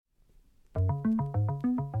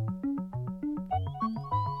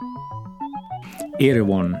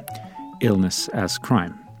Erewhon, illness as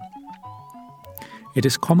crime. It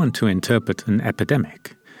is common to interpret an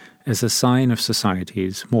epidemic as a sign of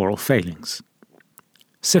society's moral failings.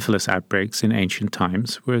 Syphilis outbreaks in ancient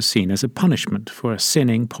times were seen as a punishment for a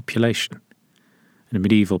sinning population. And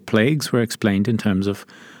medieval plagues were explained in terms of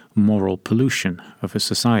moral pollution of a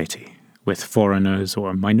society, with foreigners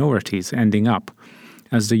or minorities ending up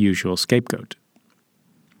as the usual scapegoat.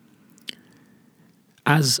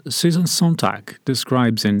 As Susan Sontag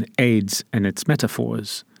describes in AIDS and its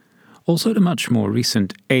Metaphors, also the much more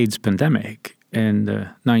recent AIDS pandemic in the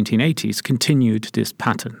 1980s continued this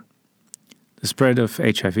pattern. The spread of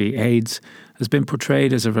HIV/AIDS has been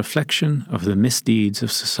portrayed as a reflection of the misdeeds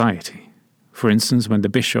of society. For instance, when the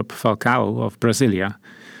Bishop Falcao of Brasilia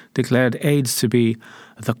declared AIDS to be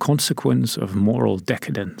the consequence of moral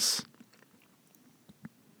decadence.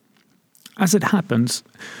 As it happens,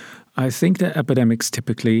 I think that epidemics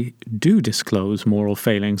typically do disclose moral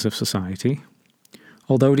failings of society,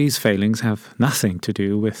 although these failings have nothing to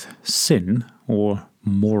do with sin or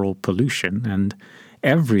moral pollution and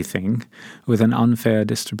everything with an unfair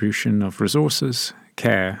distribution of resources,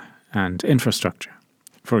 care, and infrastructure,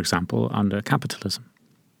 for example, under capitalism.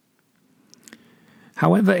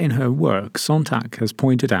 However, in her work, Sontag has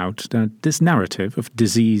pointed out that this narrative of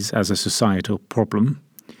disease as a societal problem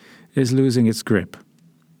is losing its grip.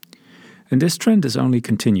 And this trend is only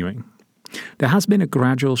continuing. There has been a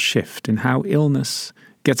gradual shift in how illness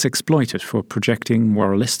gets exploited for projecting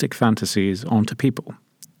moralistic fantasies onto people,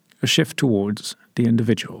 a shift towards the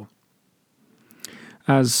individual.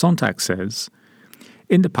 As Sontag says,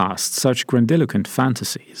 in the past, such grandiloquent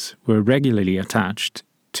fantasies were regularly attached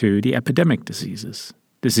to the epidemic diseases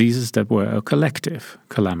that were a collective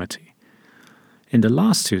calamity. In the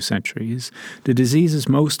last 2 centuries, the diseases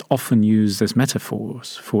most often used as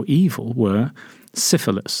metaphors for evil were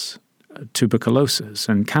syphilis, tuberculosis,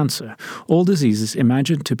 and cancer, all diseases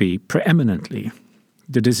imagined to be preeminently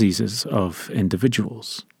the diseases of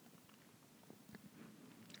individuals.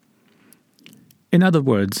 In other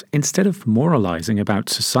words, instead of moralizing about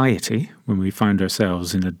society when we find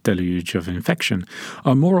ourselves in a deluge of infection,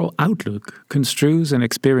 our moral outlook construes and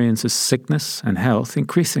experiences sickness and health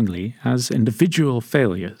increasingly as individual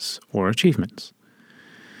failures or achievements.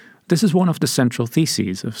 This is one of the central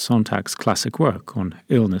theses of Sontag's classic work on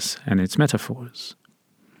illness and its metaphors.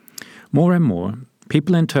 More and more,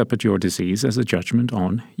 people interpret your disease as a judgment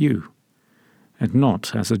on you, and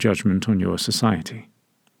not as a judgment on your society.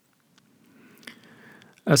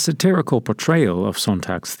 A satirical portrayal of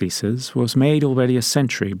Sontag's thesis was made already a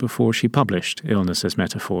century before she published Illness as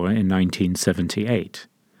Metaphor in 1978.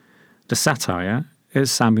 The satire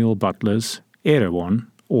is Samuel Butler's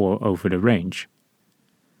Erewhon, or Over the Range.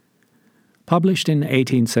 Published in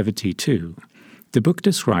 1872, the book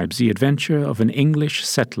describes the adventure of an English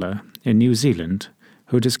settler in New Zealand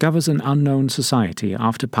who discovers an unknown society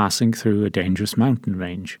after passing through a dangerous mountain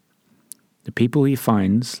range. The people he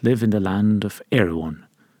finds live in the land of Erewhon.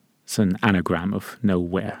 It's an anagram of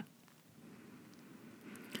nowhere.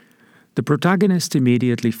 The protagonist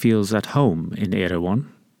immediately feels at home in Erewhon.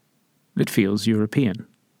 It feels European.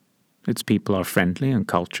 Its people are friendly and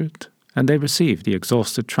cultured, and they receive the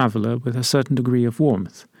exhausted traveller with a certain degree of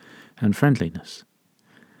warmth and friendliness.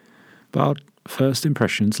 But first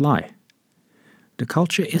impressions lie. The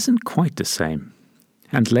culture isn't quite the same,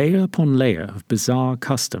 and layer upon layer of bizarre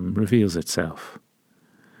custom reveals itself.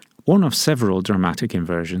 One of several dramatic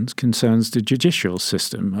inversions concerns the judicial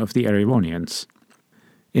system of the Erewhonians.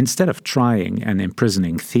 Instead of trying and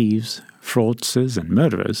imprisoning thieves, fraudsters, and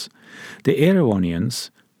murderers, the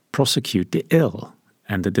Erewhonians prosecute the ill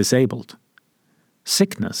and the disabled.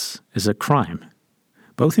 Sickness is a crime,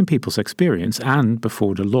 both in people's experience and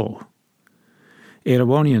before the law.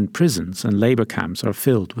 Erewhonian prisons and labor camps are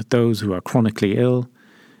filled with those who are chronically ill,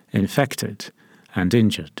 infected, and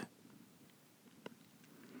injured.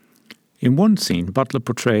 In one scene, Butler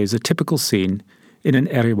portrays a typical scene in an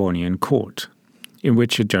Erewhonian court, in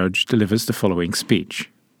which a judge delivers the following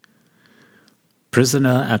speech.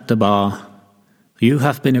 "Prisoner at the bar, you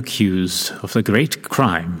have been accused of the great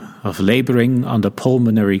crime of laboring under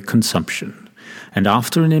pulmonary consumption, and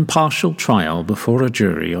after an impartial trial before a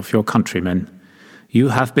jury of your countrymen, you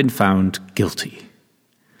have been found guilty.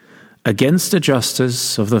 Against the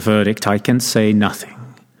justice of the verdict I can say nothing.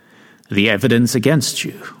 The evidence against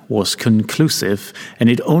you was conclusive, and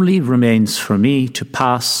it only remains for me to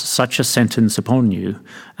pass such a sentence upon you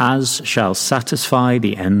as shall satisfy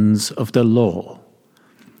the ends of the law.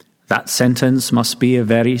 That sentence must be a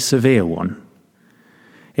very severe one.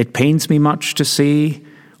 It pains me much to see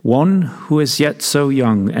one who is yet so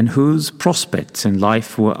young and whose prospects in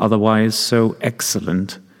life were otherwise so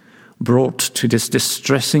excellent, brought to this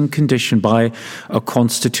distressing condition by a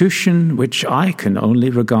constitution which I can only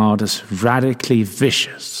regard as radically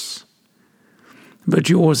vicious. But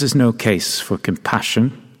yours is no case for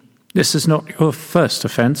compassion. This is not your first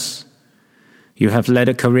offence. You have led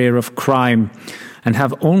a career of crime and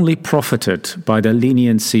have only profited by the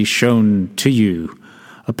leniency shown to you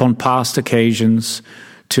upon past occasions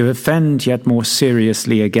to offend yet more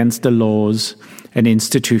seriously against the laws and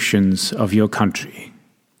institutions of your country.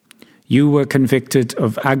 You were convicted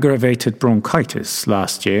of aggravated bronchitis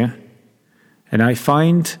last year, and I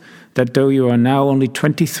find that though you are now only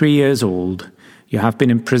 23 years old, you have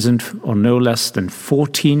been imprisoned on no less than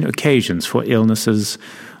 14 occasions for illnesses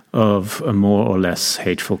of a more or less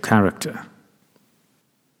hateful character.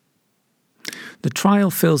 The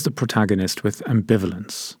trial fills the protagonist with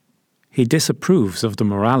ambivalence. He disapproves of the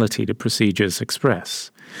morality the procedures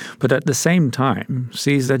express, but at the same time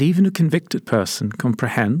sees that even a convicted person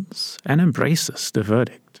comprehends and embraces the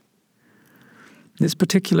verdict. This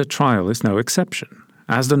particular trial is no exception.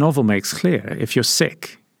 As the novel makes clear, if you're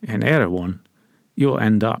sick in Erewhon, you'll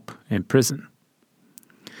end up in prison.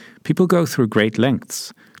 People go through great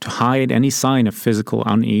lengths to hide any sign of physical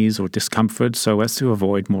unease or discomfort so as to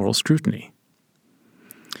avoid moral scrutiny.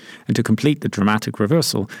 And to complete the dramatic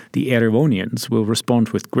reversal, the Erewhonians will respond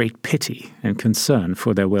with great pity and concern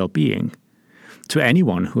for their well-being to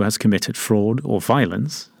anyone who has committed fraud or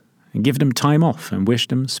violence, and give them time off and wish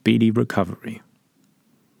them speedy recovery.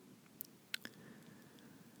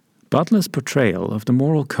 Butler's portrayal of the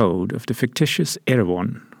moral code of the fictitious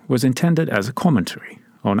Erewhon was intended as a commentary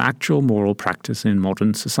on actual moral practice in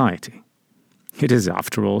modern society. It is,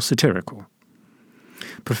 after all, satirical.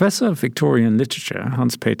 Professor of Victorian Literature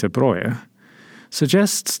Hans-Peter Breuer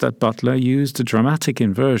suggests that Butler used a dramatic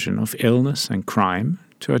inversion of illness and crime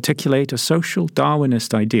to articulate a social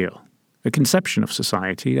Darwinist ideal, a conception of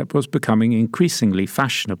society that was becoming increasingly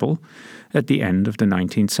fashionable at the end of the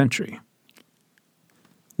 19th century.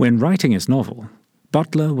 When writing his novel,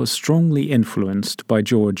 Butler was strongly influenced by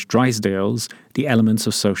George Drysdale's The Elements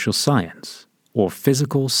of Social Science, or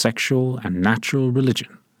Physical, Sexual, and Natural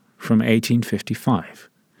Religion, from 1855,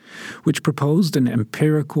 which proposed an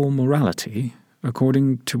empirical morality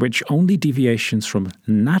according to which only deviations from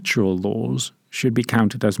natural laws should be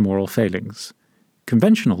counted as moral failings.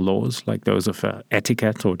 Conventional laws, like those of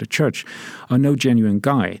etiquette or the church, are no genuine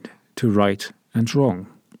guide to right and wrong.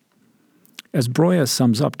 As Breuer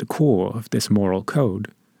sums up the core of this moral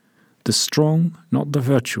code, the strong, not the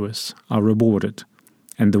virtuous, are rewarded,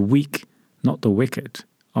 and the weak, not the wicked,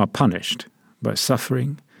 are punished by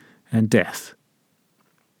suffering and death.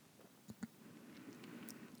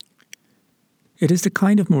 It is the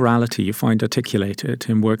kind of morality you find articulated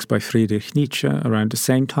in works by Friedrich Nietzsche around the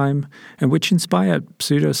same time, and which inspired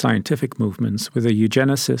pseudoscientific movements with a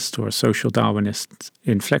eugenicist or a social Darwinist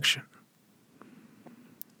inflection.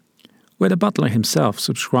 Whether Butler himself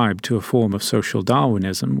subscribed to a form of social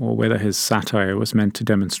Darwinism, or whether his satire was meant to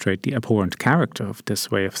demonstrate the abhorrent character of this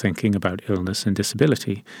way of thinking about illness and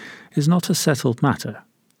disability, is not a settled matter.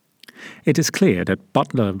 It is clear that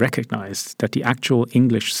Butler recognized that the actual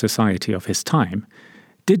English society of his time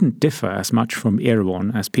didn't differ as much from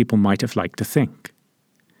Erewhon as people might have liked to think.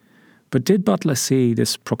 But did Butler see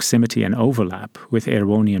this proximity and overlap with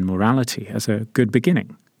Erewhonian morality as a good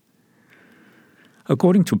beginning?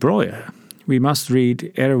 According to Breuer, we must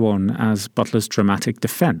read Erewhon as Butler's dramatic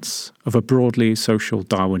defense of a broadly social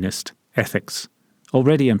Darwinist ethics,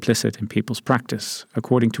 already implicit in people's practice,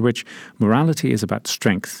 according to which morality is about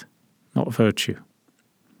strength, not virtue.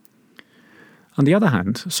 On the other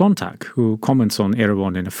hand, Sontag, who comments on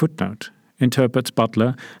Erewhon in a footnote, interprets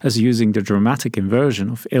Butler as using the dramatic inversion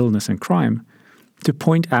of illness and crime to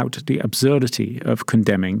point out the absurdity of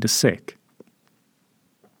condemning the sick.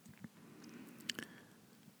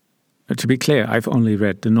 To be clear, I've only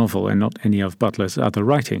read the novel and not any of Butler's other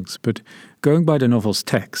writings, but going by the novel's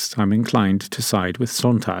text, I'm inclined to side with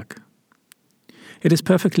Sontag. It is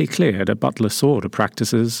perfectly clear that Butler saw the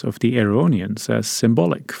practices of the Erewhonians as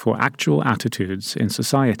symbolic for actual attitudes in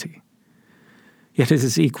society. Yet it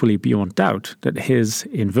is equally beyond doubt that his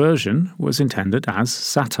inversion was intended as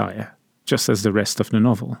satire, just as the rest of the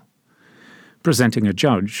novel. Presenting a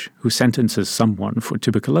judge who sentences someone for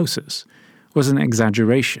tuberculosis was an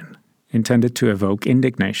exaggeration intended to evoke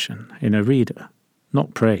indignation in a reader,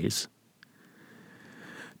 not praise.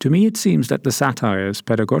 To me, it seems that the satire's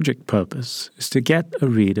pedagogic purpose is to get a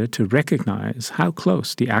reader to recognize how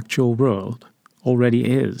close the actual world already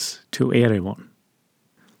is to Erewhon.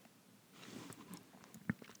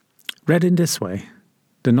 Read in this way,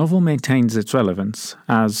 the novel maintains its relevance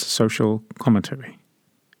as social commentary.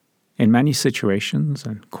 In many situations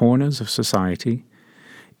and corners of society,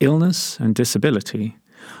 illness and disability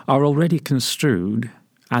are already construed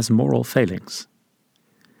as moral failings.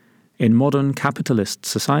 In modern capitalist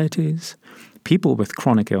societies, people with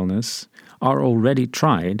chronic illness are already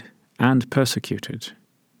tried and persecuted,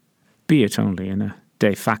 be it only in a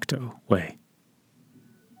de facto way.